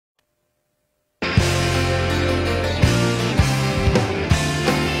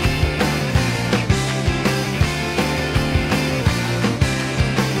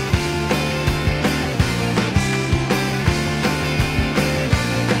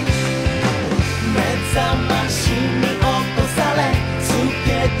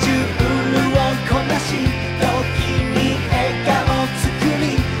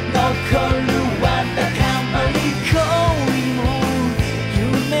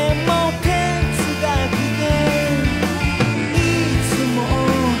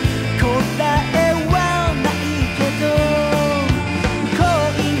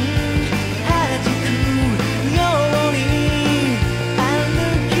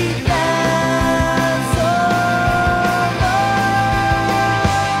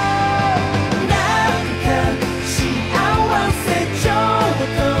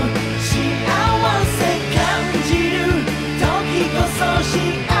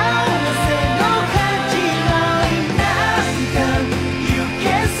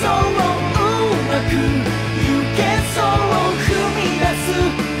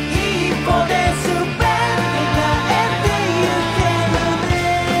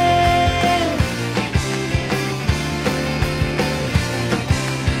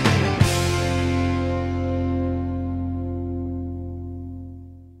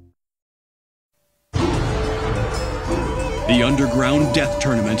underground death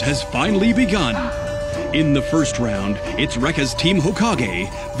tournament has finally begun. In the first round, it's Recca's Team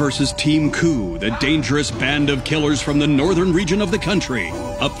Hokage versus Team Ku, the dangerous band of killers from the northern region of the country.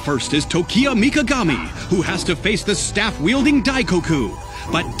 Up first is Tokiya Mikagami, who has to face the staff-wielding Daikoku.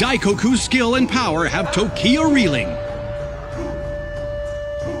 But Daikoku's skill and power have Tokiya reeling.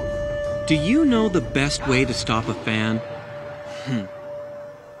 Do you know the best way to stop a fan?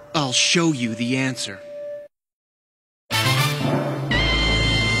 I'll show you the answer.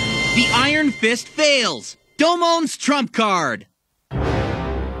 The Iron Fist fails! Domon's trump card!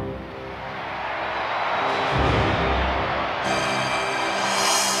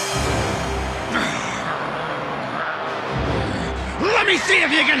 Let me see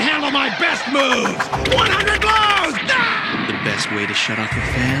if you can handle my best moves! 100 blows! The best way to shut off a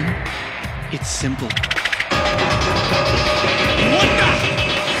fan? It's simple. What the?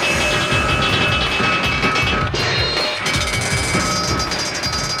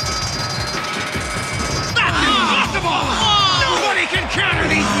 Nobody can counter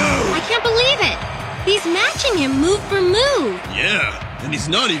these moves! I can't believe it! He's matching him move for move! Yeah, and he's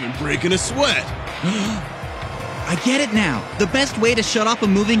not even breaking a sweat. I get it now. The best way to shut off a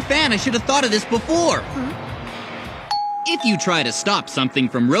moving fan. I should have thought of this before. If you try to stop something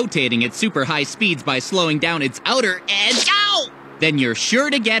from rotating at super high speeds by slowing down its outer edge, then you're sure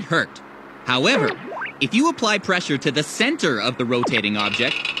to get hurt. However, if you apply pressure to the center of the rotating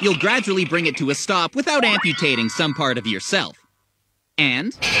object, you'll gradually bring it to a stop without amputating some part of yourself.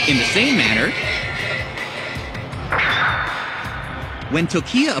 And, in the same manner, when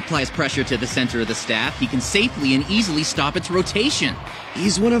Tokiya applies pressure to the center of the staff, he can safely and easily stop its rotation.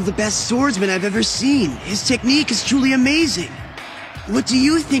 He's one of the best swordsmen I've ever seen. His technique is truly amazing. What do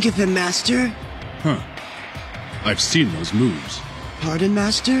you think of him, Master? Huh. I've seen those moves. Pardon,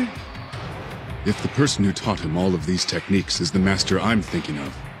 Master? If the person who taught him all of these techniques is the master I'm thinking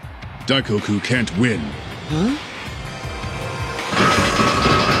of, Daikoku can't win. Huh?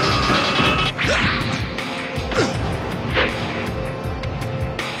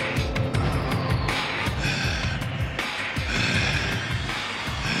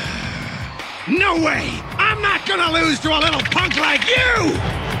 No way! I'm not gonna lose to a little punk like you!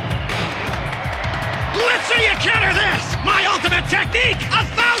 Let's see you counter this! My ultimate technique!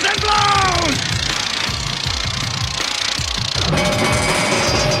 1,000 blows!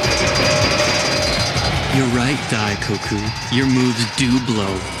 You're right, Daikoku. Your moves do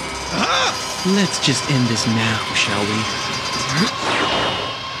blow. Let's just end this now, shall we?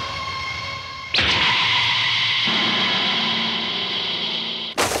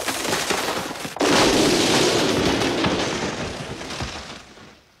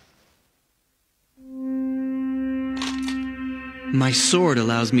 My sword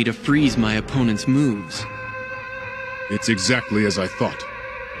allows me to freeze my opponent's moves. It's exactly as I thought.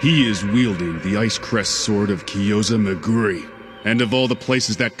 He is wielding the Ice Crest sword of Kyoza Meguri. And of all the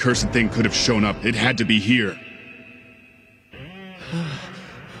places that cursed thing could have shown up, it had to be here.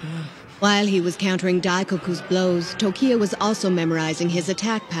 While he was countering Daikoku's blows, Tokiya was also memorizing his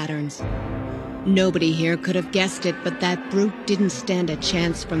attack patterns. Nobody here could have guessed it, but that brute didn't stand a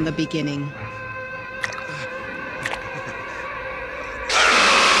chance from the beginning.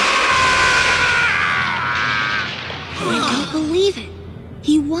 I don't believe it.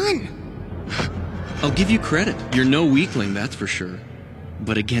 He won. I'll give you credit. You're no weakling, that's for sure.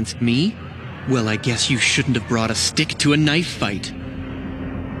 But against me? Well, I guess you shouldn't have brought a stick to a knife fight.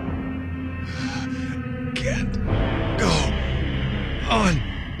 Can't go on.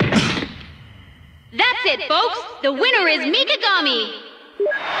 That's it, folks. The winner is Mikagami.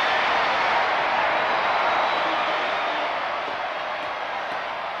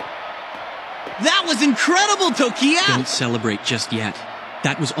 That was incredible, Tokiya! Don't celebrate just yet.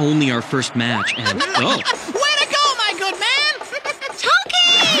 That was only our first match, and... Oh! Way to go, my good man! Toki!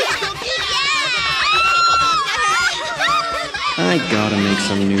 I gotta make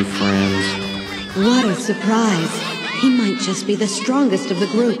some new friends. What a surprise. He might just be the strongest of the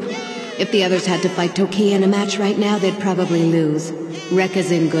group. If the others had to fight Tokiya in a match right now, they'd probably lose.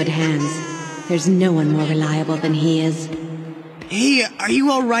 Recca's in good hands. There's no one more reliable than he is. Hey, are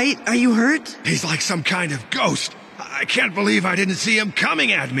you alright? Are you hurt? He's like some kind of ghost. I can't believe I didn't see him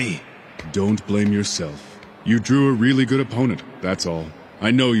coming at me. Don't blame yourself. You drew a really good opponent, that's all.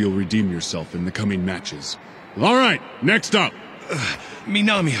 I know you'll redeem yourself in the coming matches. Alright, next up!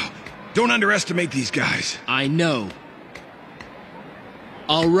 Minamio, don't underestimate these guys. I know.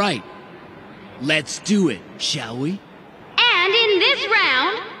 All right. Let's do it, shall we? And in this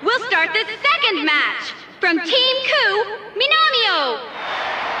round, we'll start the second match. From Team Ku, Minamio.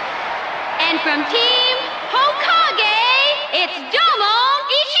 And from Team Hokage, it's Domon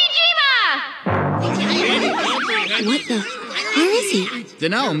Ishijima! What the? Where is he?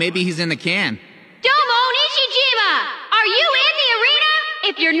 Dunno, maybe he's in the can. Domon Ishijima! Are you in the arena?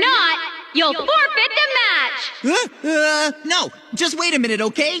 If you're not, you'll forfeit the match! No, just wait a minute,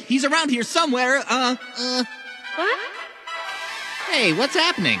 okay? He's around here somewhere, What? Hey, what's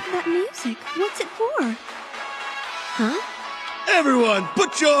happening? That music, what's it for? Huh? Everyone,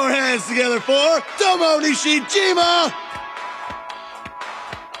 put your hands together for Tomo Nishijima!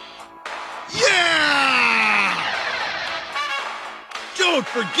 Yeah! Don't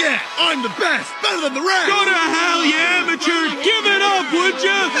forget, I'm the best, better than the rest! Go to hell, you amateur! Give it up, would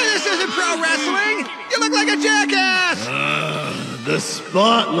you? This isn't pro wrestling! You look like a jackass! The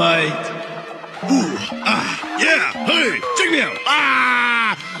spotlight. Ooh, yeah, hey, check me out!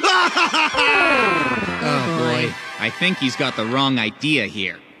 Oh boy, I think he's got the wrong idea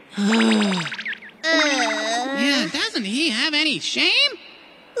here. Yeah, doesn't he have any shame?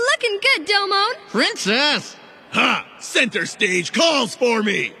 Looking good, Domon. Princess! Ha! Center stage calls for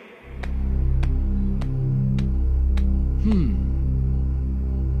me!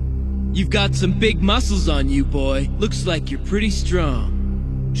 You've got some big muscles on you, boy. Looks like you're pretty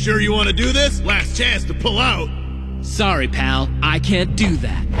strong. Sure you want to do this? Last chance to pull out. Sorry, pal. I can't do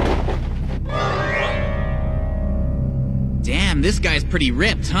that. Damn, this guy's pretty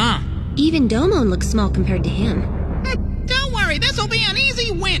ripped, huh? Even Domon looks small compared to him. Don't worry, this'll be an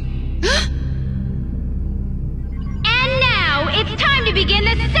easy win. And now, it's time to begin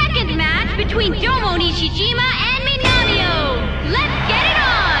the second match between Domon Ishijima and Minamio! Let's get it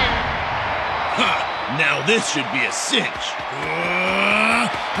on! Ha! Now this should be a cinch.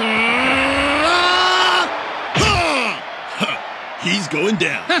 He's going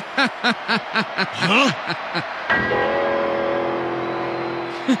down. Huh?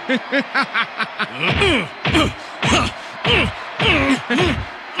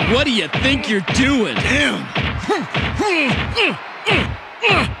 What do you think you're doing? Damn!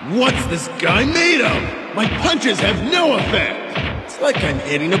 What's this guy made of? My punches have no effect. It's like I'm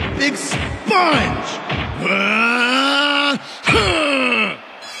hitting a big sponge.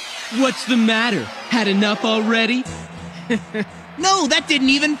 What's the matter? Had enough already? No, that didn't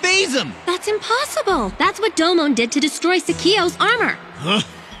even faze him! That's impossible. That's what Domon did to destroy Sakio's armor. Huh?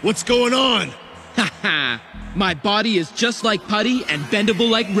 What's going on? Haha! My body is just like putty and bendable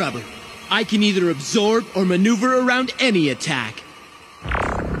like rubber. I can either absorb or maneuver around any attack.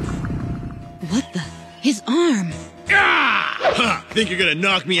 What the? His arm. Ha! Think you're gonna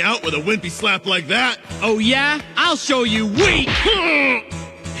knock me out with a wimpy slap like that? Oh yeah? I'll show you weak!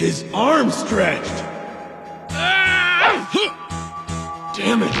 His arm stretched.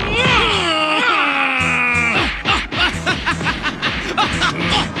 Damn it.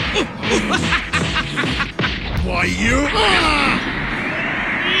 Why you?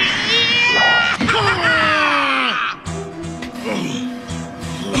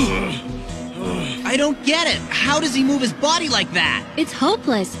 I don't get it. How does he move his body like that? It's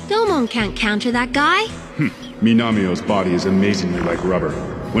hopeless. Domon can't counter that guy. Minamio's body is amazingly like rubber.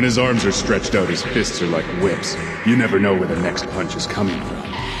 When his arms are stretched out, his fists are like whips. You never know where the next punch is coming from.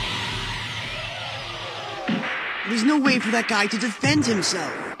 There's no way for that guy to defend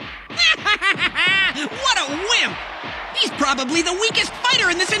himself. What a wimp! He's probably the weakest fighter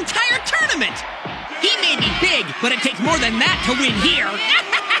in this entire tournament! He may be big, but it takes more than that to win here!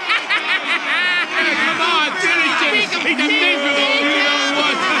 Come on, finish him! He's a miserable, you know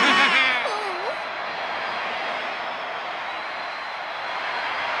what?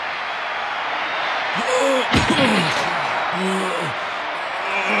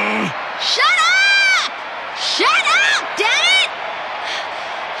 Shut up! Shut up, damn it!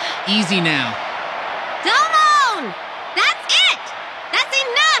 Easy now. Domon! That's it! That's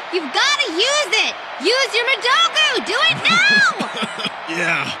enough! You've gotta use it! Use your Madogu! Do it now!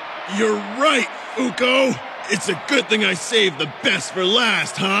 Yeah, you're right, Uko. It's a good thing I saved the best for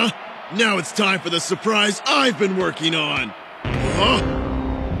last, huh? Now it's time for the surprise I've been working on. Huh?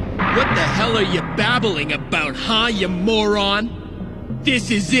 What the hell are you babbling about, huh, you moron? This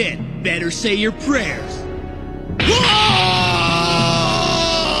is it. Better say your prayers.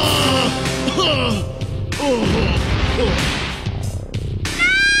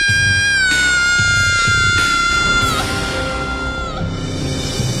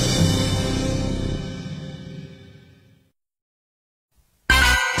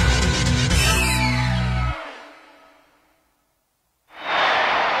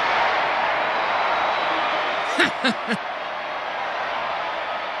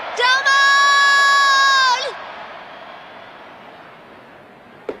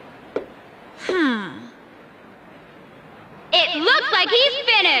 is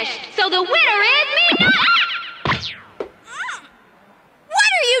finished, so the winner is me. What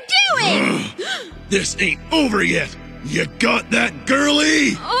are you doing? This ain't over yet. You got that,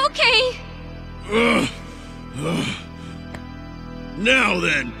 girlie? Okay. Now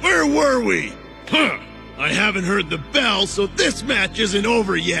then, where were we? Huh. I haven't heard the bell, so this match isn't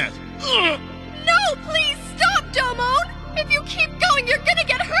over yet. No, please stop, Domon! If you keep going, you're gonna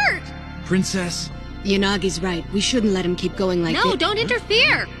get hurt! Princess? Yanagi's right. We shouldn't let him keep going like this. No, don't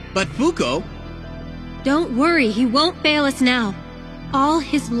interfere! But Fuko... Don't worry, he won't fail us now. All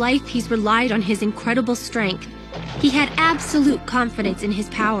his life, he's relied on his incredible strength. He had absolute confidence in his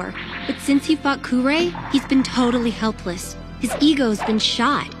power. But since he fought Kurei, he's been totally helpless. His ego's been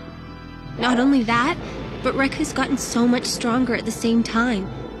shot. Not only that, but Recca's gotten so much stronger at the same time.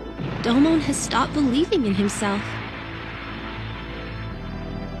 Domon has stopped believing in himself.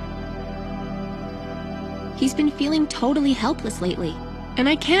 He's been feeling totally helpless lately, and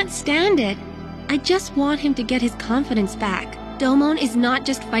I can't stand it. I just want him to get his confidence back. Domon is not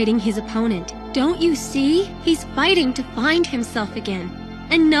just fighting his opponent. Don't you see? He's fighting to find himself again.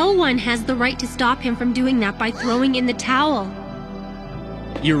 And no one has the right to stop him from doing that by throwing in the towel.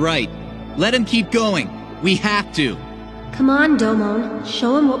 You're right. Let him keep going. We have to. Come on, Domon.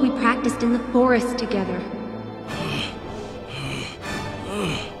 Show him what we practiced in the forest together.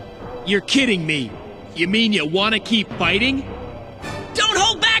 You're kidding me. You mean you want to keep fighting? Don't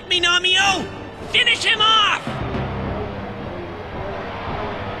hold back, Minamio! Finish him off!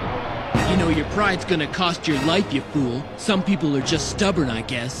 You know your pride's gonna cost your life, you fool. Some people are just stubborn, I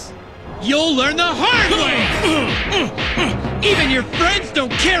guess. You'll learn the hard way! Even your friends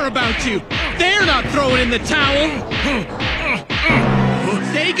don't care about you! They're not throwing in the towel!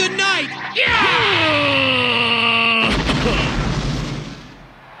 Say goodnight!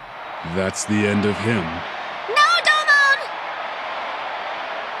 That's the end of him. No, Domon!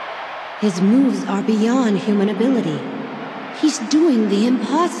 His moves are beyond human ability. He's doing the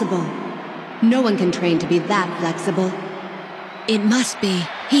impossible. No one can train to be that flexible. It must be.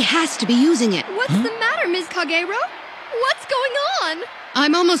 He has to be using it. What's the matter, Ms. Kagero? What's going on?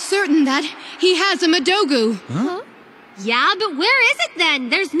 I'm almost certain that he has a Madogu. Huh? Yeah, but where is it then?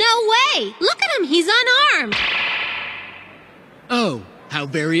 There's no way! Look at him, he's unarmed! Oh, how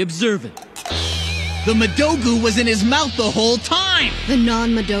very observant. The Madogu was in his mouth the whole time! The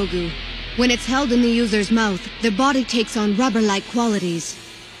non-Madogu. When it's held in the user's mouth, their body takes on rubber-like qualities.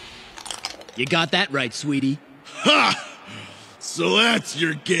 You got that right, sweetie. Ha! So that's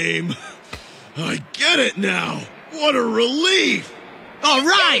your game. I get it now. What a relief! All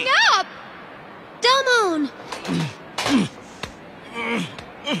right! Up! Domon!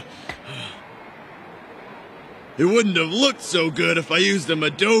 It wouldn't have looked so good if I used a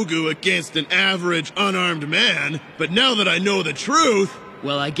Madogu against an average, unarmed man, but now that I know the truth...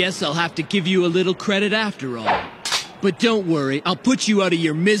 Well, I guess I'll have to give you a little credit after all. But don't worry, I'll put you out of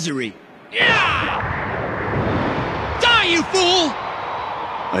your misery. Yeah! Die, you fool!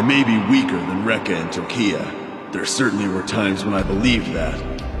 I may be weaker than Recca and Tokia. There certainly were times when I believed that.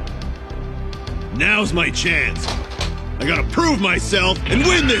 Now's my chance. I gotta prove myself and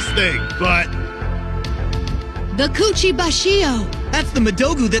win this thing, but... The Kuchi Bashio! That's the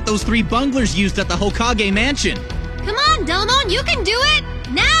Madogu that those three bunglers used at the Hokage mansion. Come on, Domon, you can do it!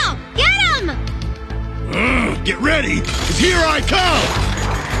 Now, get him! Get ready, 'cause here I come!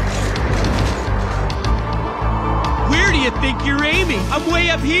 Where do you think you're aiming? I'm way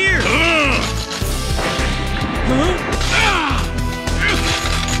up here!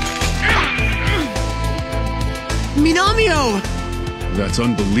 Minamio! That's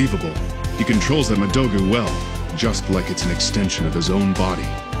unbelievable. He controls that Madogu well, just like it's an extension of his own body.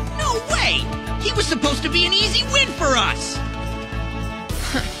 No way! He was supposed to be an easy win for us!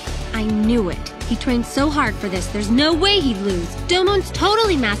 I knew it. He trained so hard for this, there's no way he'd lose. Domon's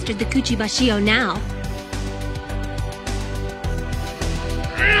totally mastered the Kuchibashio now.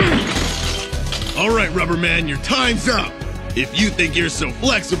 All right, Rubber Man, your time's up. If you think you're so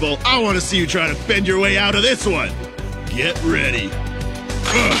flexible, I want to see you try to bend your way out of this one. Get ready.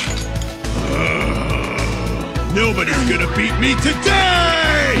 Nobody's gonna beat me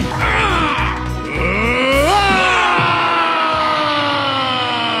today!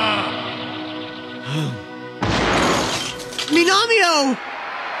 Minamio!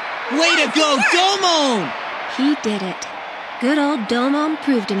 Way to go, Domon! He did it. Good old Domon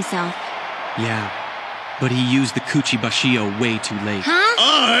proved himself. Yeah, but he used the Kuchibashio way too late. Huh?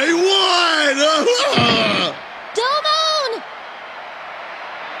 I won! Domon!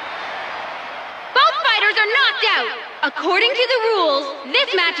 Both fighters are knocked out. According to the rules,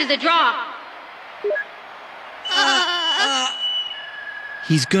 this match is a draw.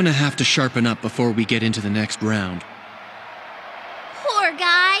 He's gonna have to sharpen up before we get into the next round. Poor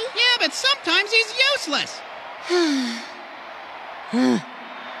guy. Yeah, but sometimes he's useless.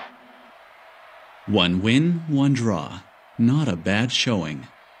 One win, one draw. Not a bad showing.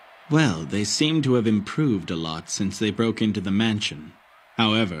 Well, they seem to have improved a lot since they broke into the mansion.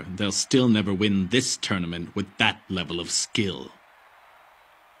 However, they'll still never win this tournament with that level of skill.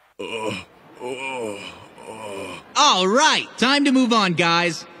 All right, time to move on,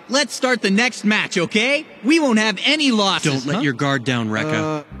 guys. Let's start the next match, okay? We won't have any losses. Don't let your guard down,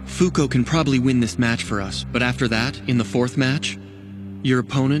 Recca. Fuko can probably win this match for us, but after that, in the fourth match, your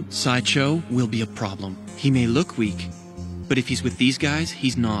opponent, Sideshow, will be a problem. He may look weak, but if he's with these guys,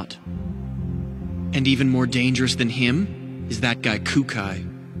 he's not. And even more dangerous than him is that guy Kukai.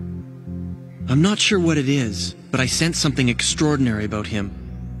 I'm not sure what it is, but I sense something extraordinary about him.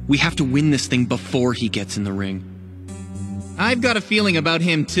 We have to win this thing before he gets in the ring. I've got a feeling about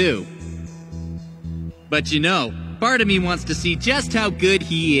him, too. But you know, part of me wants to see just how good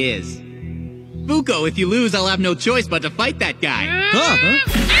he is. Fuko, if you lose, I'll have no choice but to fight that guy. Shut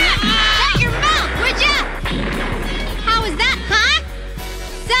your mouth, would ya? How was that, huh?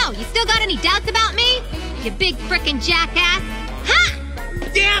 So, you still got any doubts about me? You big frickin' jackass? Ha!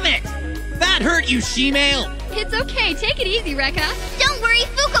 Damn it! That hurt you, Shemale! It's okay, take it easy, Recca. Don't worry,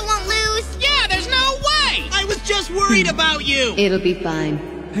 Fuko won't lose. Yeah, there's no way! I was just worried about you! It'll be fine.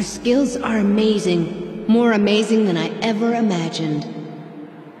 Her skills are amazing. More amazing than I ever imagined.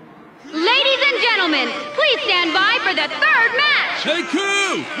 Ladies and gentlemen, please stand by for the third match. Hey,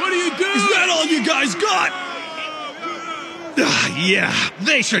 Koo! What are you doing? Is that all you guys got? Yeah,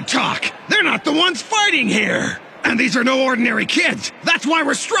 they should talk. They're not the ones fighting here. And these are no ordinary kids. That's why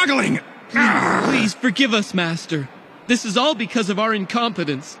we're struggling. Please forgive us, Master. This is all because of our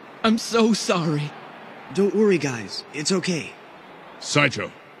incompetence. I'm so sorry. Don't worry, guys. It's okay. Sideshow,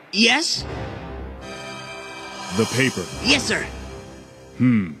 Yes? the paper. Yes, sir.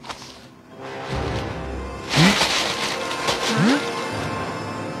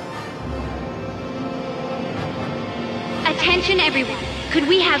 Attention everyone. Could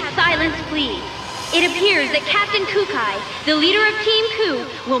we have silence, please? It appears that Captain Kukai, the leader of Team Ku,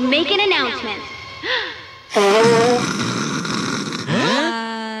 will make an announcement.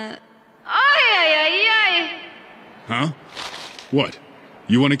 Ay. Huh? What?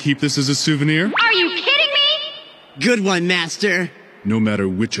 You want to keep this as a souvenir? Are you kidding me? Good one, Master. No matter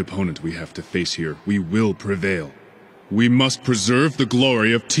which opponent we have to face here, we will prevail. We must preserve the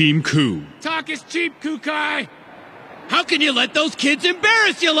glory of Team Ku. Talk is cheap, Kukai! How can you let those kids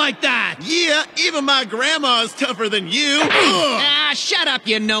embarrass you like that? Yeah, even my grandma is tougher than you. Shut up,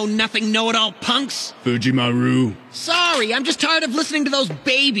 you know-nothing, know-it-all punks. Fujimaru. Sorry, I'm just tired of listening to those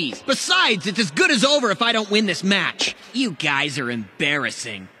babies. Besides, it's as good as over if I don't win this match. You guys are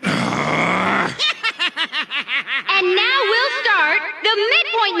embarrassing. And now we'll start the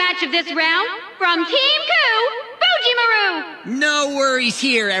midpoint match of this round from Team Ku, Fujimaru. No worries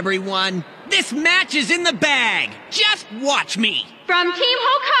here, everyone. This match is in the bag. Just watch me. From Team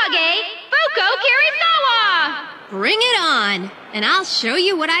Hokage, Fuko Kirisawa. Bring it on, and I'll show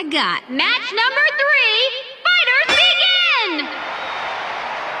you what I got. Match number 3, fighters begin!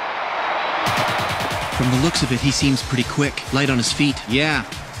 From the looks of it, he seems pretty quick, light on his feet. Yeah,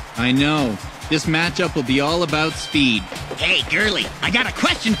 I know. This matchup will be all about speed. Hey, girly, I got a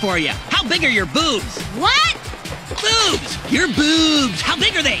question for you. How big are your boobs? What? Boobs! Your boobs! How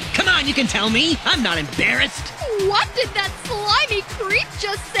big are they? Come on, you can tell me. I'm not embarrassed. What did that slimy creep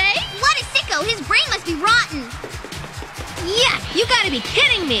just say? What a sicko! His brain must be rotten. Yeah, you gotta be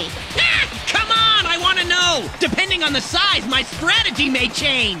kidding me. Come on, I want to know. Depending on the size, my strategy may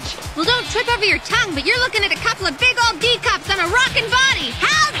change. Well, don't trip over your tongue, but you're looking at a couple of big old D-cups on a rockin' body.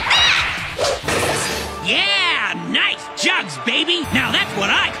 How's that? Yeah, nice jugs, baby. Now that's what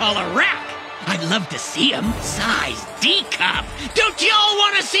I call a rack. I'd love to see them. Size D-cup. Don't y'all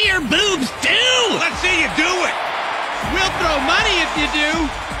want to see her boobs, too? Let's see you do it. We'll throw money if you do.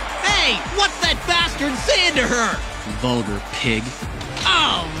 Hey, what's that bastard saying to her? Vulgar pig.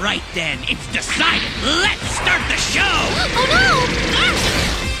 All right, then. It's decided. Let's start the show. Oh no!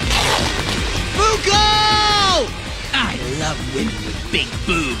 Fuko! I love women with big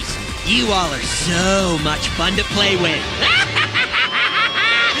boobs. You all are so much fun to play with.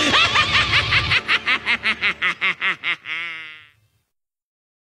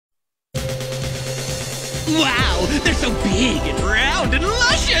 Wow, they're so big and round and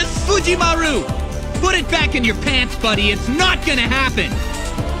luscious! Fujimaru! Put it back in your pants, buddy. It's not gonna happen.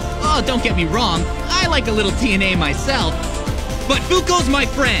 Oh, don't get me wrong. I like a little TNA myself. But Fuko's my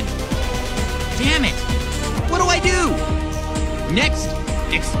friend. Damn it. What do I do? Next,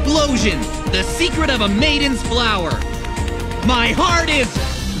 Explosion! The secret of a maiden's flower! My heart is...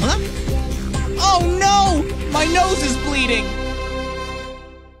 Huh? Oh no! My nose is bleeding!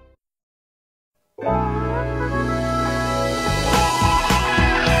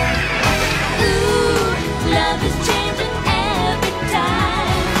 Love is changing every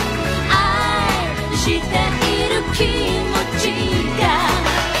time. I している気持ちが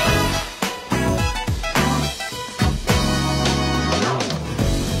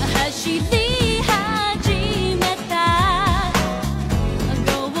走り始めたゴ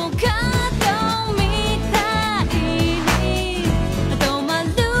ーカートみたいに止まる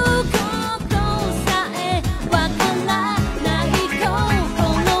ことさえわからない心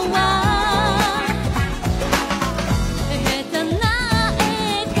は下手な笑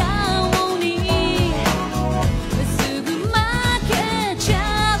顔にすぐ負けちゃ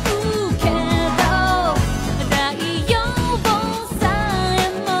うけど太陽さえ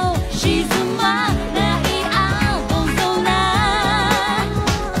も沈